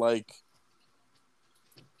bad. Like,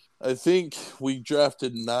 I think we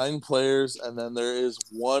drafted 9 players, and then there is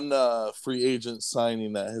one free agent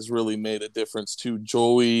signing that has really made a difference too.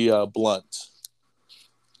 Joey Blunt.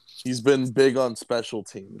 He's been big on special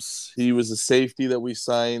teams. He was a safety that we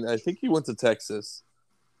signed. I think he went to Texas.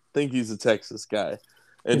 I think he's a Texas guy,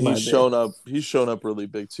 and he's shown up. He's shown up really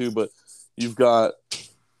big too. But you've got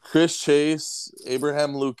Chris Chase,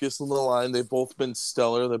 Abraham Lucas on the line. They've both been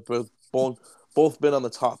stellar. They've both been on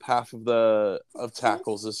the top half of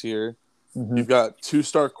tackles this year. Mm-hmm. You've got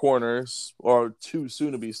 2-star corners, or 2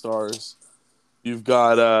 soon-to-be stars. You've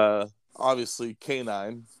got obviously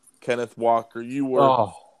K9, Kenneth Walker. You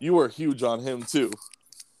were huge on him too.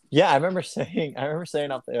 Yeah, I remember saying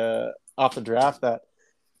off the draft that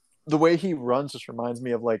the way he runs just reminds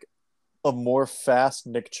me of like a more fast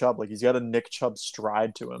Nick Chubb. Like he's got a Nick Chubb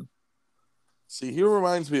stride to him. See, he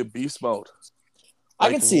reminds me of beast mode.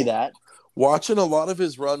 I can see that. Watching a lot of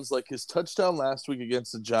his runs, like his touchdown last week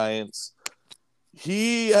against the Giants,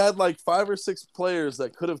 he had like 5 or 6 players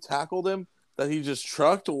that could have tackled him that he just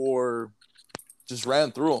trucked or just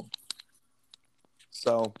ran through them.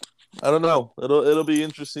 So I don't know. It'll be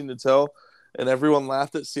interesting to tell. And everyone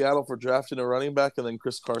laughed at Seattle for drafting a running back, and then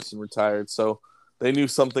Chris Carson retired. So they knew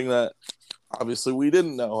something that obviously we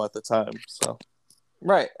didn't know at the time. So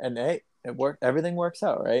right, and hey, it worked. Everything works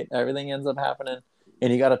out, right? Everything ends up happening,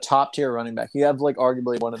 and you got a top tier running back. You have like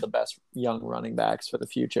arguably one of the best young running backs for the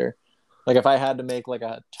future. Like if I had to make like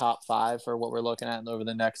a top 5 for what we're looking at over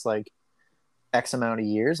the next like X amount of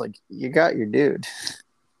years, like you got your dude.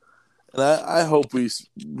 And I hope we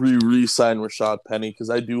re-sign Rashad Penny because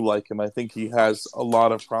I do like him. I think he has a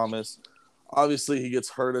lot of promise. Obviously, he gets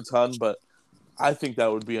hurt a ton, but I think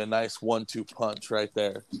that would be a nice 1-2 punch right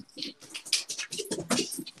there.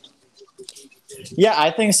 Yeah,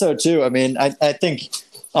 I think so too. I mean, I think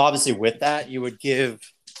obviously with that, you would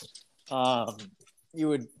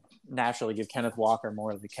naturally give Kenneth Walker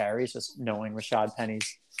more of the carries, just knowing Rashad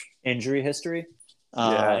Penny's injury history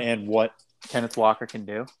and what Kenneth Walker can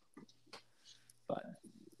do.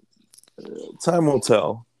 Time will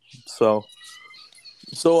tell. So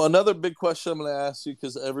another big question I'm going to ask you,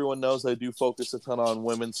 because everyone knows I do focus a ton on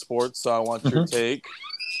women's sports, so I want your take.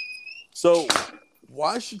 So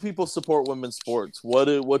why should people support women's sports?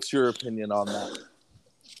 What's your opinion on that?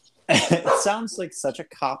 It sounds like such a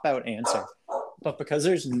cop-out answer, but because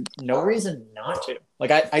there's no reason not to.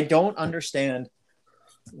 Like I don't understand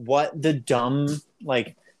what the dumb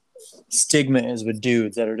like stigma is with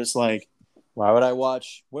dudes that are just like, why would I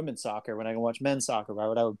watch women's soccer when I can watch men's soccer? Why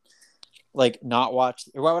would I not watch?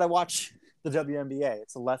 Or why would I watch the WNBA?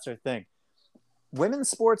 It's a lesser thing. Women's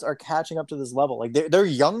sports are catching up to this level. Like they're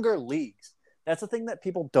younger leagues. That's the thing that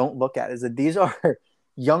people don't look at, is that these are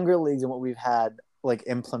younger leagues than what we've had like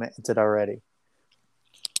implemented already.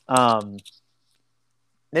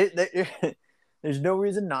 There's no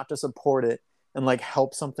reason not to support it and like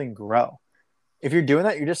help something grow. If you're doing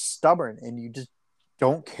that, you're just stubborn and you just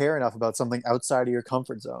don't care enough about something outside of your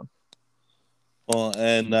comfort zone. Well,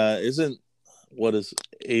 and what is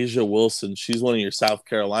Asia Wilson? She's one of your South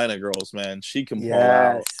Carolina girls, man. She can pull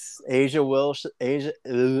out. Asia Wilson.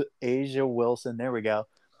 There we go.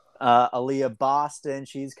 Aaliyah Boston.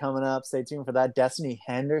 She's coming up. Stay tuned for that. Destiny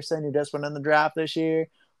Henderson, who just went in the draft this year.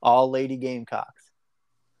 All lady Gamecocks.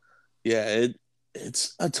 Yeah,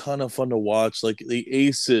 it's a ton of fun to watch. Like the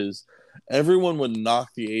Aces. Everyone would knock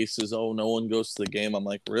the Aces. Oh, no one goes to the game. I'm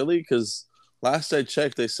like, really? Because last I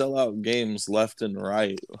checked, they sell out games left and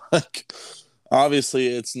right. Like, obviously,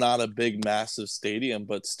 it's not a big, massive stadium,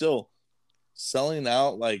 but still selling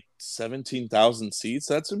out like 17,000 seats.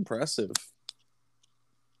 That's impressive.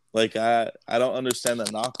 Like, I don't understand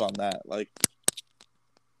the knock on that. Like,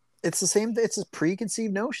 it's the same. It's just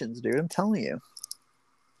preconceived notions, dude. I'm telling you.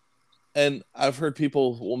 And I've heard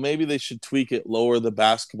people, well, maybe they should tweak it, lower the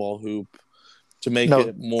basketball hoop to make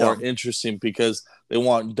it more interesting because they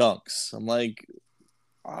want dunks. I'm like,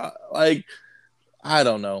 I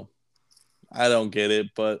don't know. I don't get it,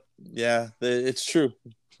 but yeah, it's true.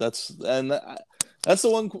 That's the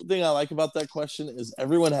one thing I like about that question is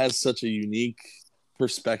everyone has such a unique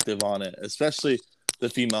perspective on it, especially the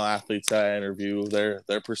female athletes that I interview. Their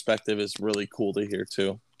perspective is really cool to hear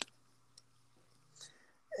too.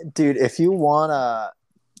 Dude, if you want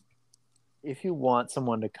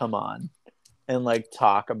someone to come on and like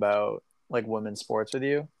talk about like women's sports with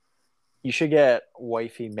you, You should get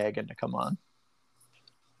wifey Megan to come on.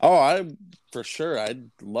 Oh, for sure. I'd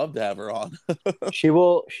love to have her on. She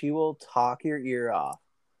will talk your ear off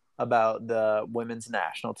about the women's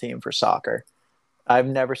national team for soccer. I've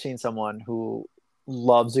never seen someone who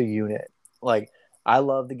loves a unit. Like I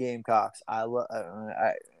love the Gamecocks.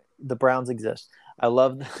 The Browns exist. I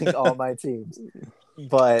love like, all my teams.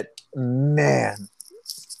 But man,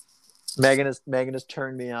 Megan has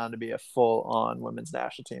turned me on to be a full on women's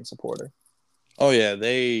national team supporter. Oh yeah,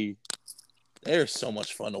 they're so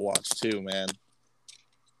much fun to watch too, man.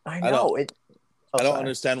 I I don't know it. Oh, I don't sorry.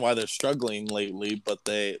 understand why they're struggling lately, but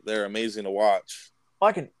they're amazing to watch. Well,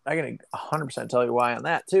 I can 100% tell you why on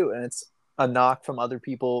that too, and it's a knock from other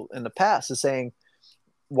people in the past is saying,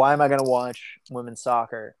 why am I going to watch women's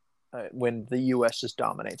soccer when the U.S. just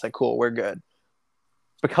dominates? Like, cool, we're good.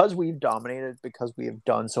 Because we've dominated, because we have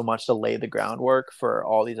done so much to lay the groundwork for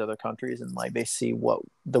all these other countries, and like they see what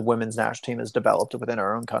the women's national team has developed within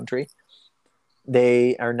our own country,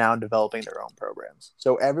 they are now developing their own programs.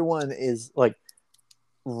 So everyone is like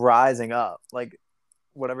rising up, like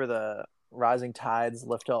whatever the rising tides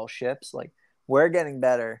lift all ships. Like we're getting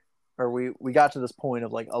better, or we got to this point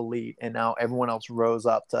of like elite, and now everyone else rose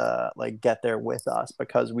up to like get there with us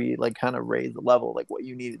because we like kind of raised the level, like what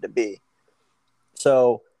you needed to be.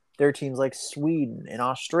 So there are teams like Sweden and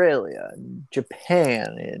Australia and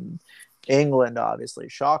Japan and England, obviously.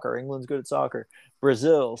 Shocker. England's good at soccer.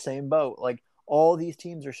 Brazil, same boat. Like all these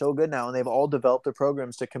teams are so good now, and they've all developed their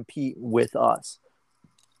programs to compete with us.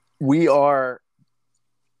 We are,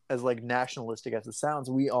 as like nationalistic as it sounds,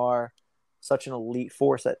 we are such an elite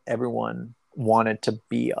force that everyone wanted to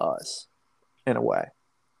be us in a way.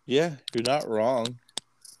 Yeah, you're not wrong.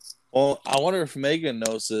 Well, I wonder if Megan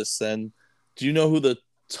knows this. And do you know who the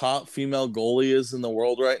top female goalie is in the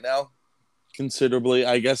world right now? Considerably,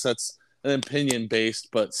 I guess that's an opinion based,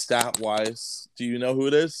 but stat wise, do you know who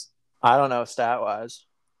it is? I don't know stat wise.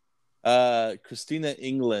 Christina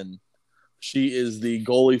England. She is the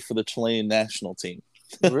goalie for the Chilean national team.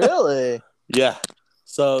 Really? Yeah.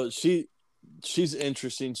 So she's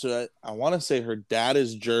interesting. So I want to say her dad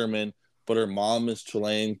is German, but her mom is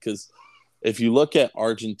Chilean. Because if you look at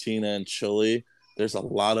Argentina and Chile, there's a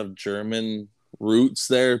lot of German roots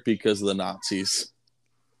there because of the Nazis.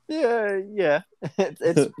 Yeah.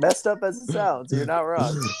 It's messed up as it sounds. You're not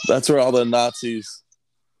wrong. That's where all the Nazis.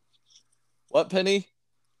 What, Penny?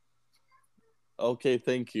 Okay,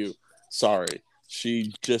 thank you. Sorry.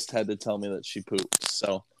 She just had to tell me that she pooped.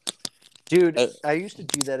 So, Dude, I used to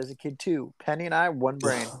do that as a kid too. Penny and I, one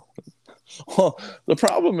brain. well, the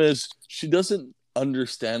problem is she doesn't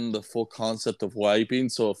understand the full concept of wiping.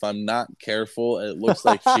 So if I'm not careful, it looks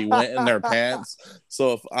like she went in their pants.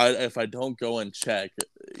 So if I don't go and check,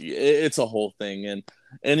 it's a whole thing. And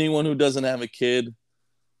anyone who doesn't have a kid,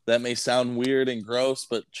 that may sound weird and gross,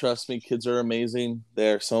 but trust me, kids are amazing.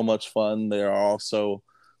 They're so much fun. They are also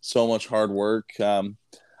so much hard work.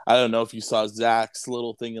 I don't know if you saw Zach's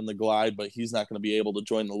little thing in the glide, but he's not going to be able to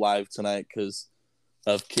join the live tonight because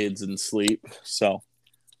of kids and sleep. So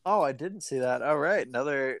Oh, I didn't see that. All right,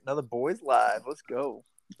 another boys live. Let's go.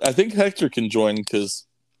 I think Hector can join because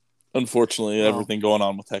unfortunately Oh. everything going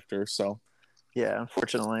on with Hector. So Yeah,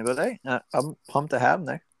 unfortunately, but hey, I'm pumped to have him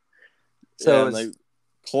there. so So yeah, like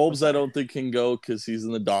Colbs, I don't think can go because he's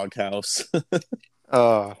in the doghouse.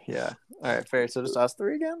 oh yeah. All right, fair. So just us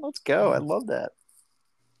three again. Let's go. I love that.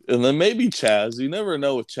 And then maybe Chaz. You never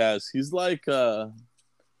know with Chaz. He's like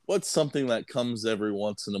what's something that comes every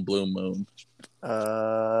once in a blue moon?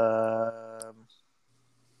 I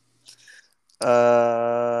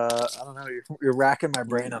don't know. You're racking my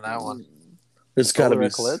brain on that one. There's got to be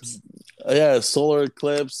eclipse. Yeah, solar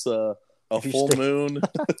eclipse, a full stare- moon.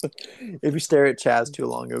 If you stare at Chaz too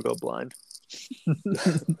long, you'll go blind.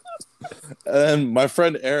 And my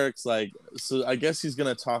friend Eric's like, so I guess he's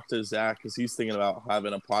gonna talk to Zach because he's thinking about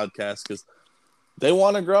having a podcast because they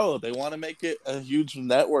want to grow, they want to make it a huge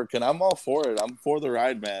network, and I'm all for it. I'm for the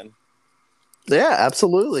ride, man. Yeah,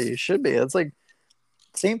 absolutely. It should be. It's like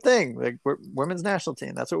same thing. Like we're women's national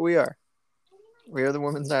team. That's what we are. We are the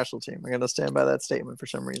women's national team. We're gonna stand by that statement for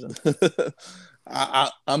some reason.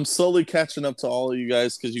 I'm slowly catching up to all of you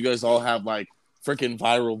guys because you guys all have like freaking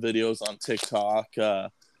viral videos on TikTok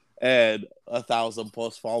and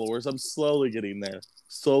 1,000+ followers. I'm slowly getting there.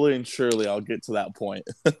 Slowly and surely, I'll get to that point.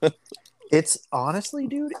 It's honestly,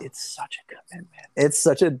 dude, it's such a commitment. It's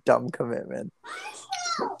such a dumb commitment.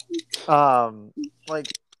 Like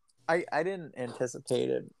I didn't anticipate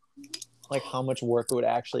it, like how much work it would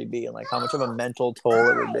actually be and like how much of a mental toll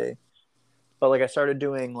it would be. But like I started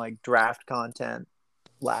doing like draft content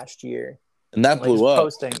last year, And that like just blew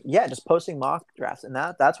up. posting mock drafts, and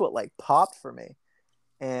that's what like popped for me.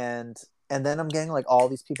 And then I'm getting like all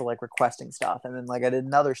these people like requesting stuff, and then like I did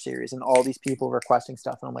another series, and all these people requesting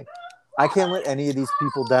stuff, and I'm like, I can't let any of these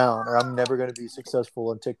people down, or I'm never going to be successful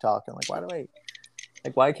on TikTok. And like,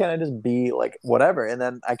 why can't I just be like whatever? And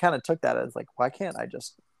then I kind of took that as like, why can't I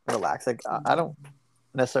just relax? Like I don't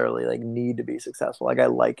necessarily like need to be successful. Like I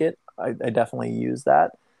like it. I definitely use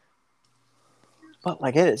that. But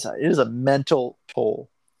like it is a mental toll.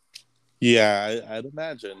 Yeah, I'd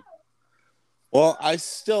imagine. Well, I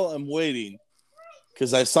still am waiting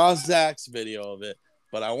because I saw Zach's video of it,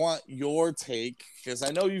 but I want your take because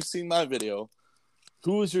I know you've seen my video.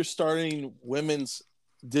 Who is your starting women's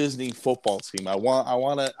Disney football team? I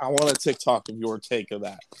want a TikTok of your take of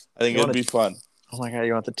that. I think it'd be fun. Oh my god,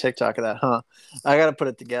 you want the TikTok of that, huh? I gotta put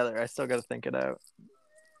it together. I still gotta think it out.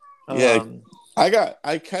 Yeah,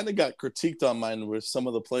 I kind of got critiqued on mine with some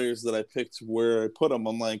of the players that I picked where I put them.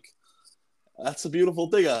 I'm like, that's a beautiful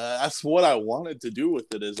thing. That's what I wanted to do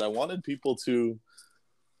with it. Is I wanted people to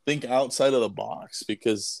think outside of the box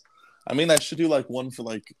because, I mean, I should do like one for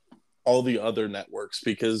like all the other networks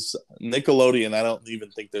because Nickelodeon, I don't even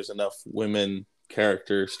think there's enough women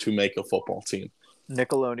characters to make a football team.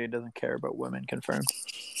 Nickelodeon doesn't care about women, confirmed.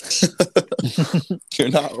 You're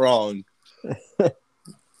not wrong.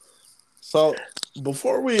 So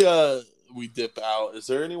before we dip out, is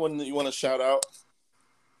there anyone that you want to shout out?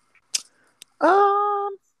 I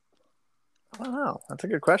don't know. That's a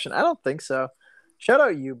good question. I don't think so. Shout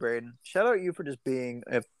out you, Braden. Shout out you for just being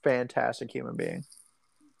a fantastic human being.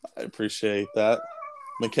 I appreciate that.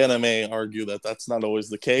 McKenna may argue that that's not always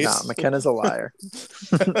the case. Nah, McKenna's a liar.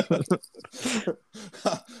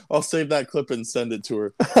 I'll save that clip and send it to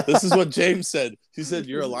her. This is what James said. He said,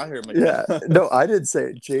 "You're a liar, McKenna." Yeah. No, I didn't say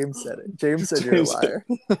it. James said it. James said you're a liar.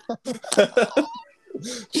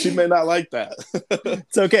 She may not like that.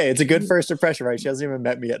 It's okay. It's a good first impression, right? She hasn't even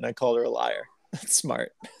met me yet, and I called her a liar. That's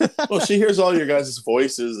smart. Well, she hears all your guys'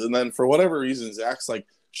 voices, and then for whatever reason, Zach's like,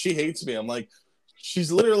 she hates me. I'm like,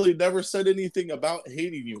 she's literally never said anything about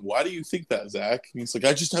hating you. Why do you think that, Zach? And he's like,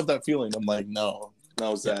 I just have that feeling. I'm like, no,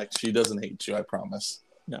 Zach, she doesn't hate you. I promise.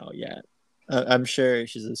 No, yeah. I'm sure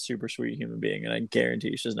she's a super sweet human being, and I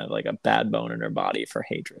guarantee she doesn't have like a bad bone in her body for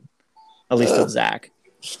hatred. At least with Zach.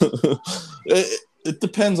 It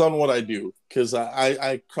depends on what I do, because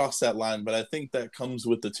I cross that line, but I think that comes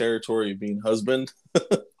with the territory of being husband.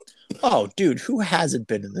 Oh, dude, who hasn't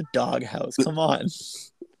been in the doghouse? Come on.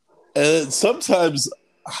 And sometimes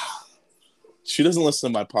she doesn't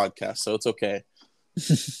listen to my podcast, so it's okay.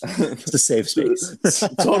 It's a safe space.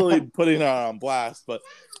 Totally putting her on blast, but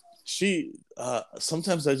she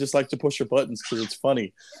sometimes I just like to push her buttons because it's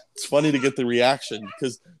funny. It's funny to get the reaction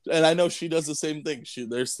and I know she does the same thing.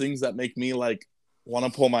 There's things that make me like want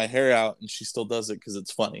to pull my hair out, and she still does it because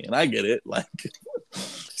it's funny, and I get it. Like,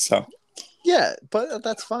 so yeah, but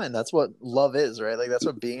that's fine. That's what love is, right? Like that's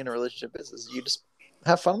what being in a relationship is you just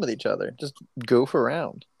have fun with each other, just goof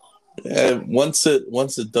around. Yeah, once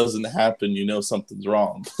it doesn't happen, you know something's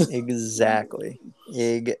wrong. Exactly,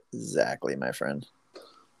 my friend.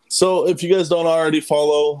 So if you guys don't already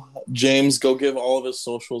follow James, go give all of his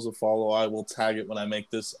socials a follow. I will tag it when I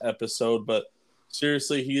make this episode. But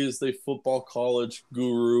seriously, he is the football college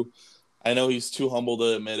guru. I know he's too humble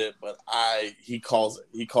to admit it, but he calls it.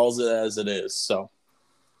 He calls it as it is. So,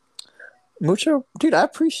 mucho, dude, I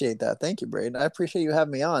appreciate that. Thank you, Braden. I appreciate you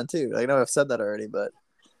having me on too. I know I've said that already, but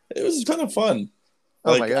it was kind of fun.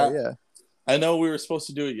 Oh my god, yeah. I know we were supposed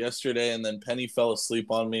to do it yesterday, and then Penny fell asleep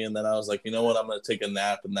on me, and then I was like, you know what, I'm going to take a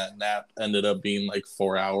nap, and that nap ended up being like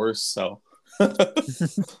 4 hours, so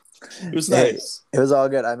it was nice. It was all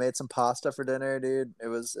good. I made some pasta for dinner, dude. It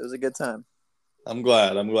was a good time. I'm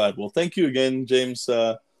glad. Well, thank you again, James,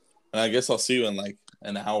 and I guess I'll see you in like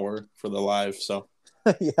an hour for the live, so.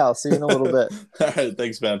 Yeah, I'll see you in a little bit. All right,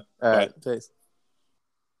 thanks, man. All right, peace.